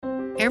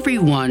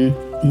Everyone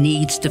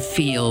needs to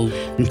feel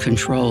in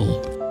control.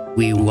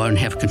 We want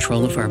to have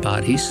control of our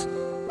bodies.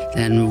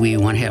 Then we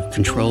want to have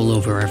control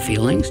over our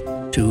feelings,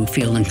 to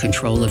feel in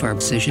control of our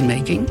decision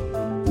making.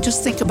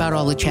 Just think about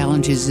all the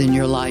challenges in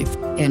your life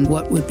and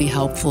what would be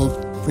helpful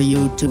for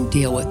you to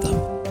deal with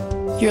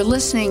them. You're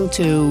listening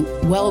to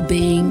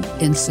Well-Being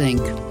in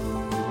Sync.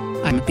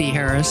 I'm B.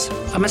 Harris.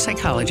 I'm a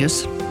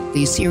psychologist.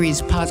 These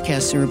series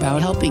podcasts are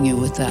about helping you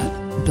with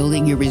that,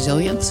 building your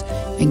resilience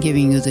and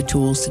giving you the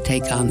tools to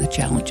take on the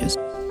challenges.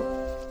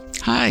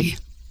 Hi.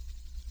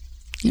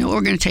 You know what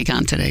we're going to take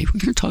on today? We're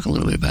going to talk a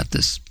little bit about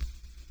this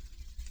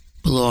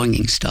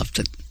belonging stuff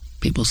that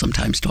people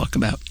sometimes talk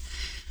about.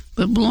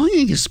 But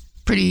belonging is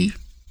pretty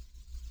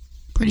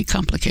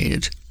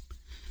complicated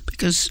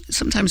because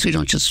sometimes we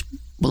don't just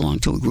belong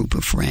to a group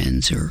of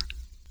friends or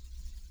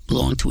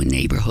belong to a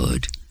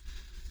neighborhood.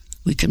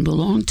 We can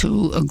belong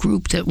to a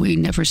group that we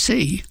never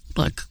see.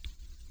 Like,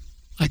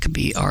 I could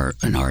be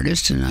an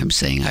artist, and I'm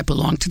saying I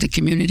belong to the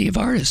community of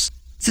artists.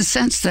 It's a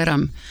sense that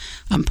I'm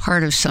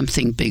part of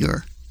something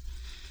bigger,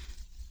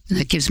 and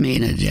that gives me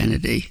an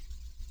identity.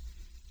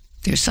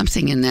 There's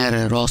something in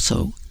that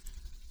also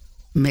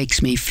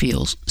makes me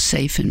feel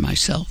safe in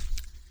myself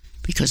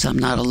because I'm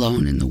not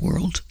alone in the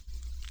world.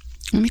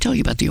 Let me tell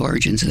you about the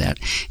origins of that.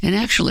 And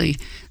actually,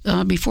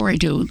 before I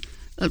do,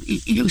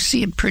 you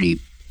see it pretty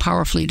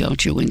powerfully,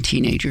 don't you, in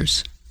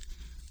teenagers,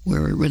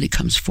 where it really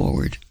comes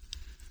forward,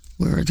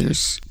 where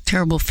there's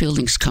terrible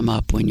feelings come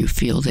up when you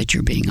feel that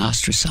you're being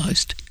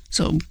ostracized.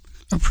 So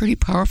are pretty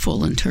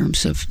powerful in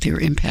terms of their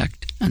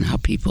impact on how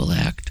people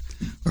act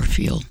or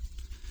feel.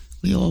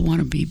 We all want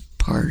to be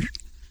part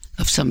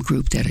of some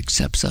group that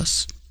accepts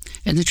us.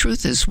 And the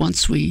truth is,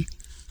 once we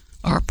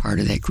are part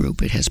of that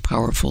group, it has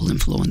powerful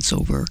influence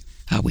over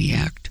how we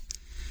act.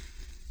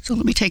 So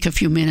let me take a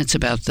few minutes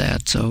about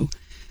that so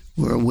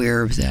we're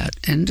aware of that.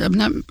 And I'm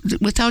not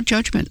without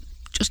judgment,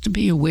 just to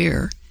be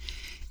aware.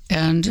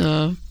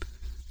 And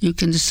you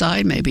can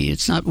decide maybe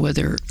it's not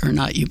whether or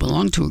not you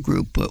belong to a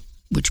group, but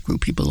which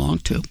group you belong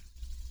to.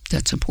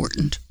 That's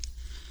important.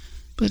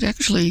 But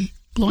actually,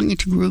 belonging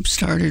to groups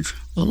started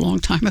a long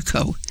time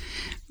ago,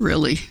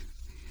 really,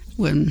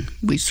 when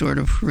we sort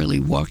of really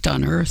walked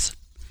on Earth.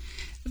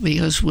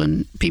 Because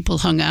when people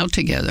hung out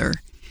together,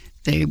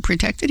 they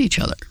protected each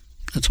other.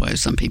 That's why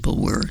some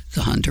people were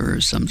the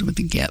hunters, some with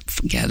the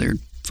gathered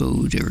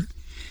food,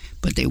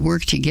 but they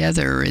worked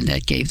together, and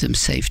that gave them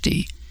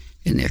safety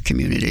in their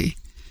community,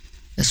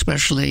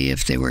 especially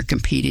if they were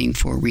competing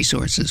for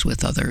resources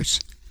with others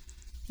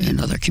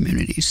in other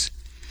communities.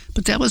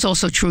 But that was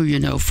also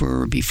true,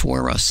 for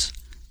before us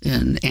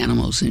in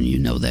animals, and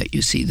that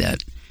you see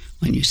that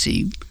when you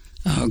see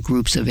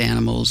groups of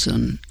animals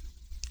on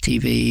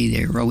TV,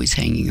 they're always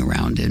hanging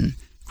around in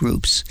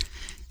groups,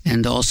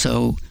 and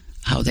also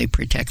how they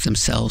protect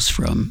themselves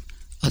from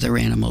other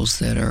animals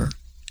that are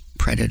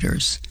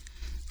predators.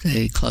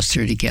 They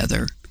cluster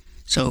together.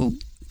 So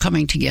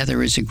coming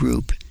together as a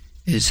group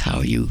is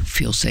how you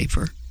feel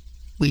safer.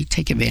 We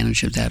take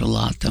advantage of that a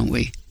lot, don't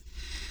we?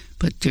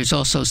 But there's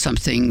also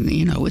something,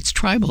 it's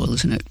tribal,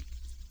 isn't it?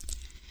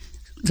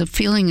 The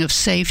feeling of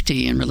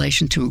safety in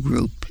relation to a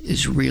group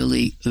is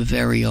really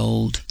very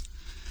old.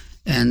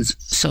 And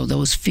so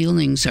those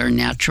feelings are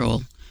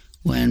natural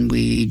when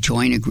we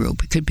join a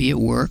group. It could be at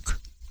work,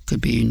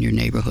 could be in your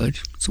neighborhood.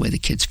 It's the way the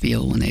kids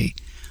feel when they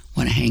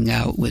want to hang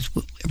out with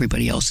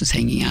everybody else is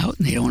hanging out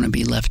and they don't want to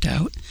be left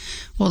out.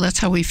 Well, that's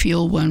how we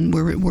feel when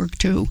we're at work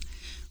too.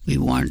 We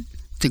want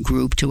the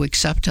group to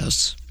accept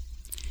us.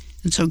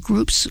 And so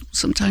groups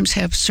sometimes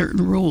have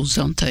certain rules,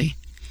 don't they?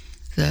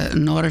 That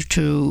in order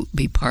to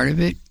be part of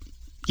it,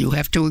 you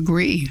have to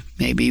agree,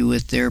 maybe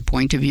with their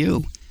point of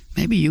view.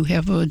 Maybe you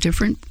have a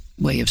different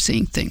way of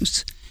seeing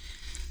things.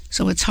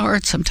 So it's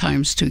hard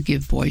sometimes to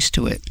give voice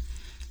to it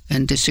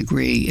and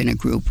disagree in a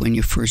group when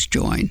you first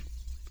join.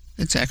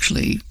 It's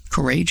actually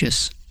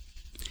courageous.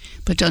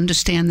 But to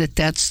understand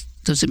that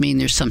doesn't mean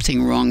there's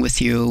something wrong with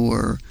you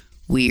or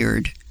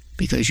weird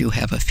because you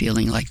have a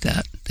feeling like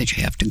that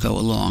you have to go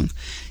along.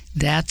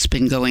 That's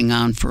been going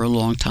on for a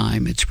long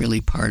time. It's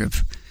really part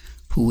of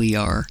who we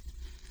are.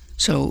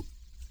 So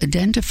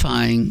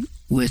identifying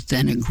with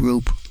then a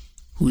group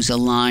who's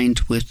aligned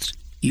with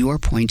your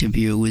point of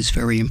view is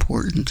very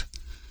important.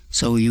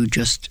 So you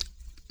just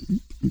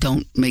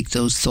don't make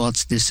those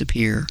thoughts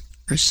disappear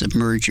or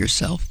submerge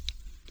yourself.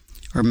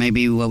 Or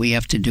maybe what we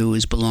have to do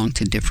is belong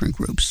to different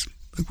groups.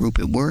 A group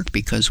at work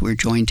because we're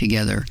joined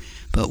together,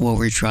 but what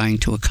we're trying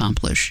to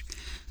accomplish.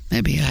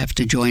 Maybe I have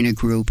to join a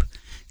group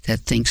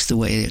that thinks the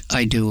way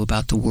I do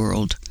about the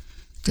world,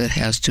 that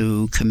has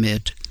to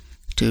commit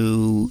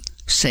to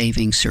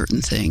saving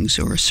certain things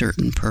or a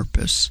certain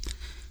purpose.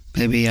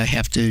 Maybe I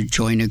have to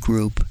join a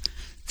group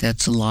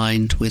that's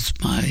aligned with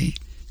my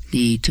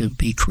need to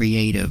be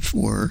creative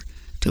or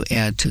to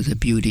add to the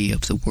beauty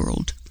of the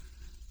world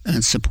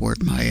and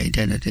support my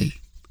identity.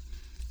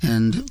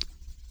 And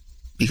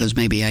because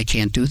maybe I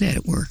can't do that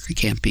at work, I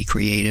can't be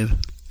creative,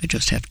 I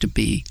just have to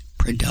be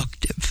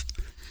productive.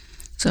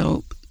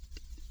 So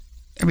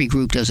every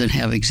group doesn't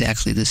have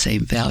exactly the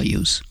same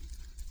values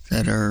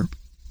that are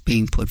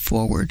being put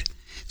forward.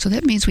 So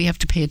that means we have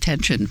to pay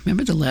attention.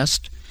 Remember the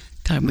last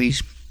time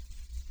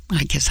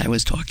I guess I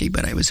was talking,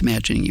 but I was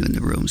imagining you in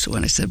the room. So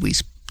when I said we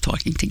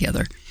talking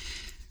together,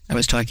 I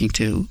was talking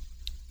to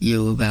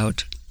you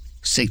about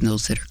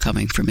signals that are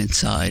coming from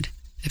inside,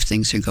 if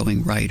things are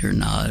going right or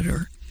not,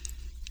 or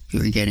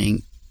you're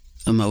getting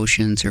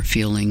emotions or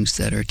feelings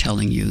that are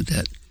telling you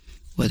that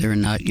whether or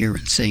not you're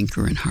in sync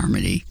or in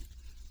harmony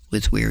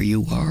with where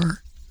you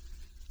are.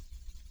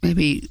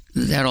 Maybe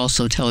that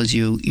also tells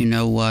you, you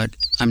know what,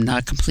 I'm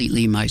not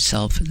completely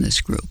myself in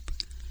this group.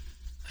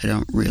 I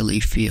don't really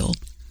feel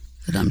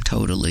that I'm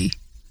totally...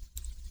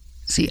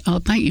 See, I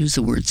might use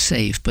the word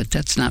safe, but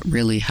that's not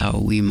really how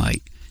we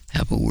might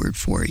have a word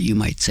for it. You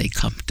might say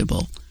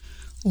comfortable,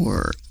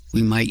 or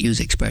we might use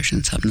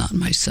expressions, I'm not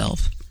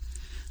myself.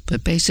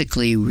 But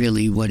basically,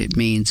 really what it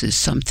means is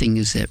something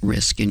is at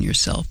risk in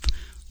yourself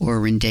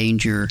or in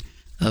danger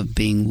of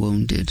being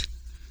wounded.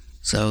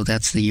 So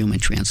that's the human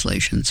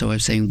translation. So I'm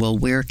saying, well,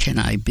 where can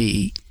I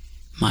be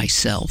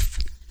myself?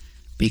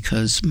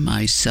 Because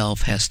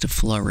myself has to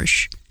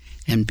flourish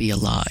and be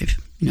alive.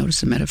 You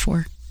notice the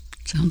metaphor?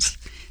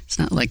 It's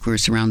not like we're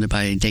surrounded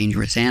by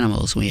dangerous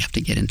animals. We have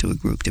to get into a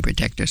group to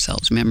protect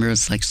ourselves. Remember,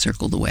 it's like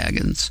circle the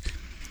wagons.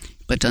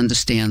 But to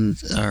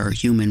understand our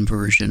human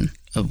version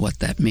of what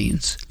that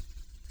means.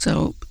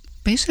 So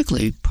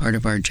basically, part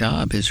of our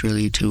job is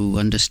really to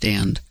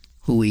understand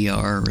who we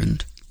are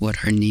and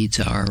what our needs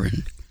are,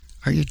 and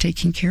are you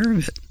taking care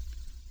of it?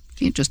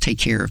 You can't just take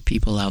care of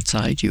people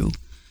outside you.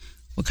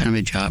 What kind of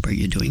a job are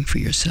you doing for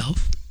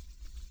yourself?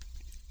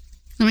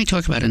 Let me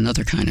talk about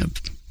another kind of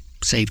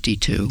safety,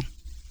 too,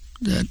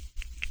 that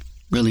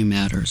really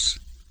matters.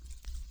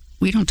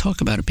 We don't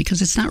talk about it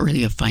because it's not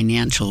really a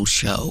financial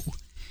show.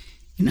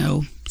 You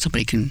know,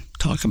 somebody can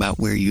talk about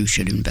where you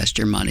should invest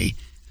your money.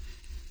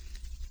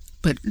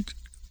 But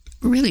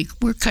really,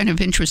 we're kind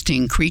of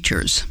interesting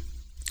creatures.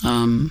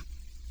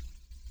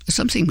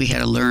 Something we had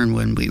to learn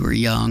when we were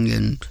young,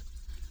 and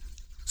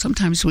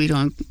sometimes we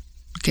don't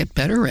get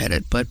better at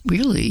it, but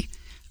really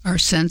our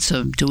sense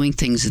of doing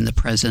things in the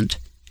present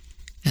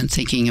and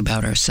thinking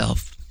about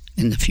ourselves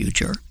in the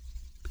future.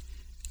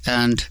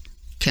 And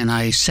can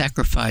I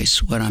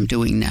sacrifice what I'm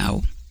doing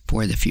now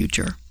for the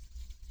future?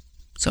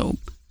 So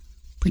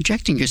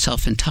projecting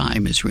yourself in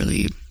time is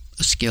really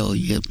a skill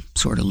you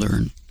sort of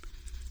learn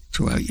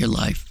throughout your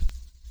life.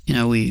 You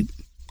know, we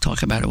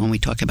talk about it when we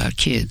talk about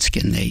kids.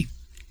 Can they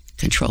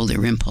control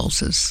their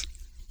impulses?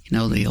 You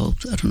know, the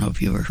old, I don't know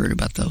if you ever heard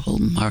about the whole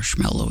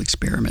marshmallow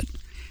experiment,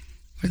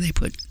 where they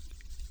put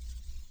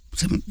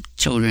some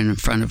children in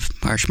front of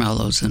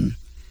marshmallows and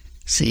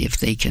see if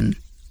they can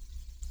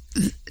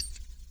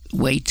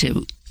wait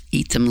to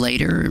eat them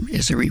later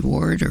as a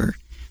reward, or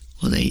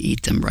will they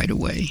eat them right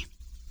away?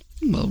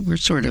 Well, we're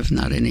sort of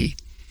not any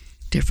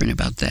different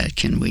about that.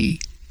 Can we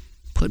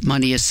put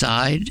money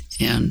aside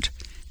and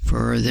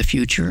for the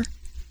future,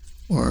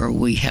 or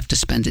we have to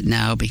spend it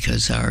now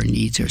because our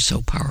needs are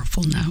so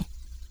powerful now?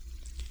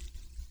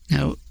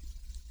 Now,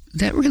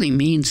 that really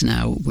means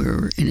now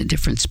we're in a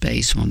different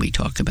space when we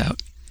talk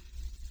about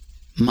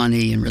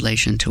money in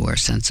relation to our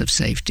sense of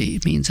safety.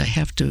 It means I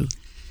have to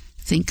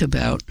think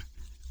about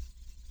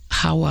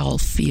how I'll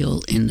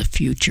feel in the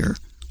future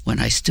when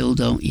I still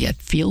don't yet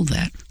feel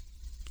that.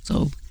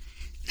 So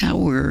now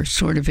we're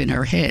sort of in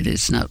our head.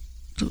 It's not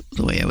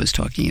the way I was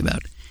talking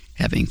about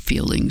having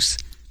feelings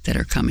that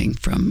are coming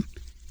from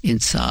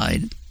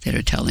inside that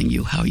are telling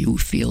you how you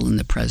feel in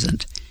the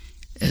present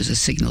as a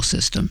signal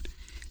system.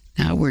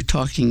 Now we're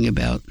talking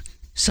about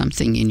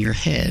something in your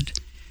head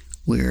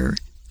where,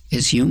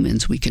 as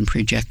humans, we can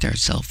project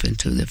ourselves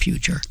into the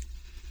future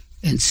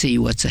and see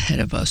what's ahead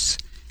of us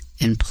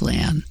and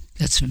plan.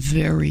 That's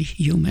very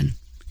human.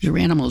 Your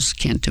animals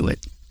can't do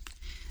it.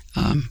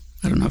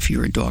 I don't know if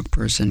you're a dog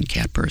person,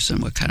 cat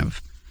person, what kind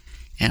of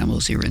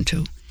animals you're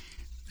into.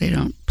 They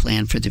don't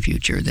plan for the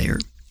future. They're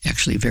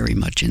actually very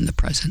much in the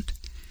present.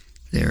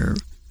 Their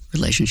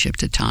relationship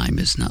to time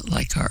is not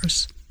like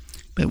ours.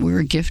 But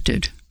we're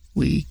gifted.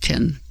 We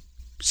can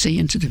see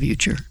into the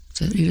future.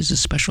 So it is a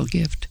special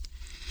gift.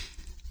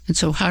 And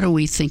so how do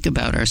we think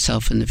about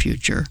ourselves in the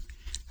future?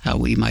 How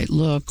we might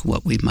look,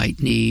 what we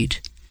might need,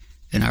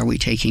 and are we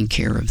taking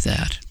care of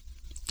that?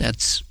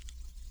 That's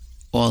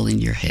all in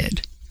your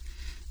head.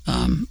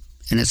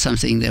 And it's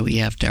something that we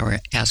have to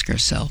ask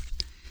ourselves,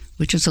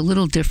 which is a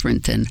little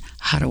different than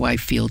how do I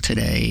feel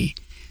today?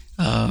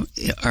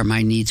 Are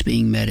my needs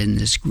being met in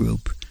this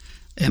group?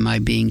 Am I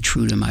being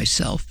true to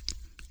myself?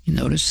 You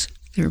notice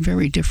they're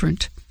very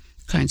different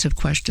kinds of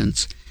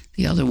questions.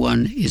 The other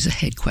one is a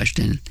head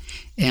question.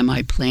 Am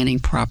I planning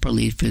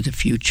properly for the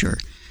future?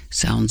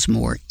 Sounds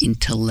more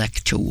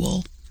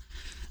intellectual.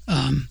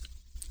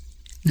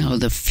 Now,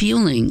 the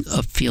feeling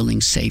of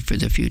feeling safe for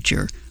the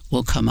future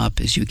will come up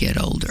as you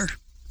get older.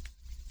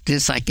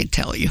 This I could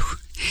tell you.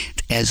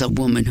 as a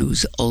woman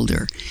who's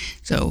older.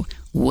 So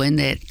when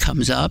that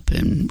comes up,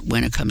 and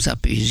when it comes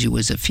up as you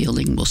as a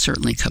feeling will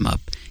certainly come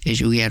up as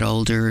you get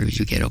older, as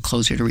you get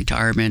closer to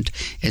retirement,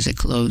 as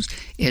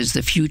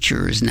the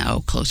future is now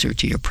closer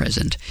to your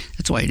present.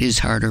 That's why it is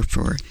harder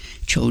for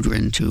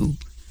children to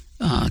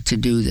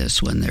do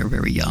this when they're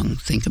very young,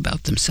 think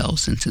about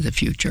themselves into the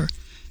future,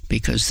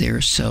 because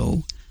they're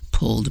so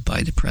pulled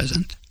by the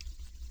present.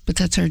 But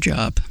that's our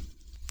job.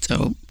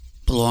 So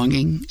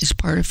belonging is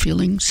part of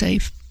feeling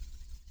safe.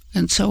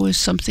 And so is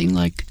something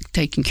like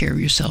taking care of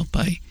yourself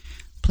by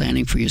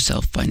planning for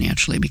yourself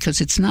financially,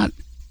 because it's not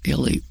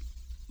really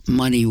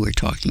money we're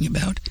talking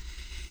about.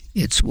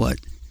 It's what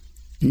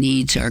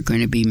needs are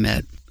going to be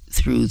met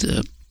through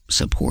the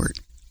support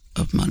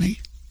of money.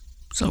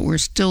 So we're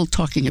still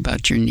talking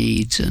about your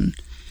needs, and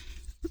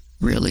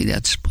really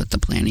that's what the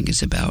planning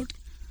is about.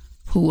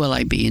 Who will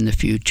I be in the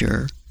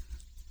future?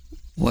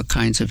 What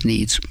kinds of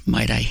needs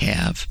might I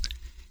have?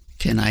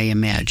 Can I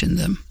imagine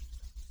them?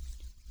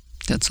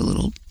 That's a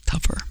little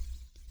tougher.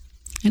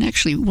 And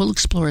actually, we'll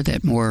explore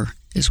that more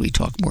as we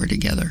talk more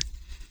together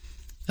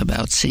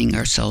about seeing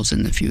ourselves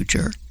in the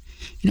future.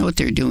 You know what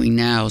they're doing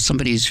now?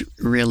 Somebody's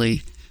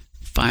really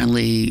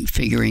finally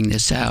figuring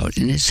this out,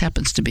 and this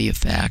happens to be a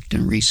fact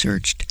and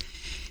researched.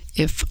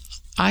 If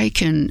I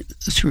can,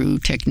 through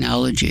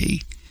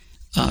technology,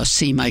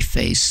 see my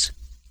face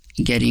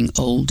getting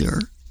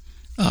older,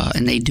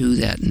 and they do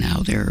that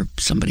now.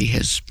 Somebody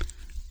has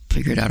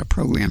figured out a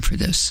program for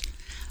this.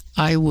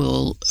 I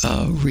will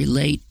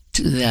relate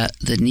to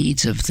the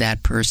needs of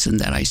that person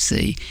that I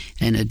see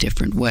in a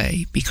different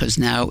way, because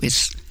now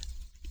it's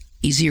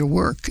easier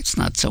work. It's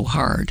not so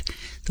hard.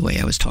 The way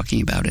I was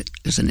talking about it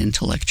is an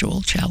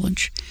intellectual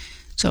challenge.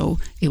 So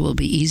it will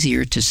be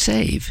easier to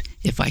save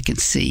if I can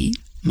see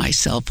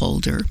myself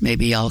older.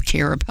 Maybe I'll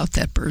care about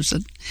that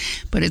person.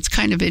 But it's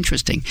kind of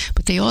interesting.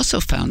 But they also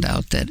found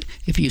out that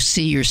if you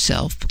see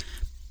yourself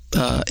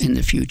in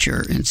the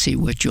future and see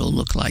what you'll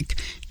look like,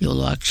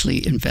 you'll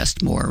actually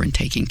invest more in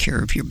taking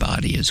care of your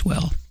body as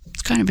well.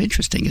 It's kind of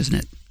interesting, isn't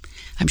it?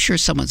 I'm sure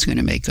someone's going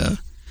to make a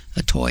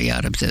toy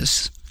out of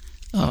this,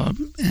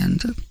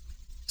 and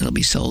it'll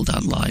be sold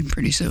online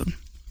pretty soon.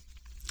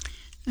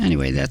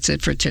 Anyway, that's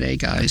it for today,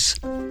 guys.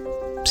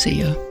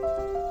 See ya.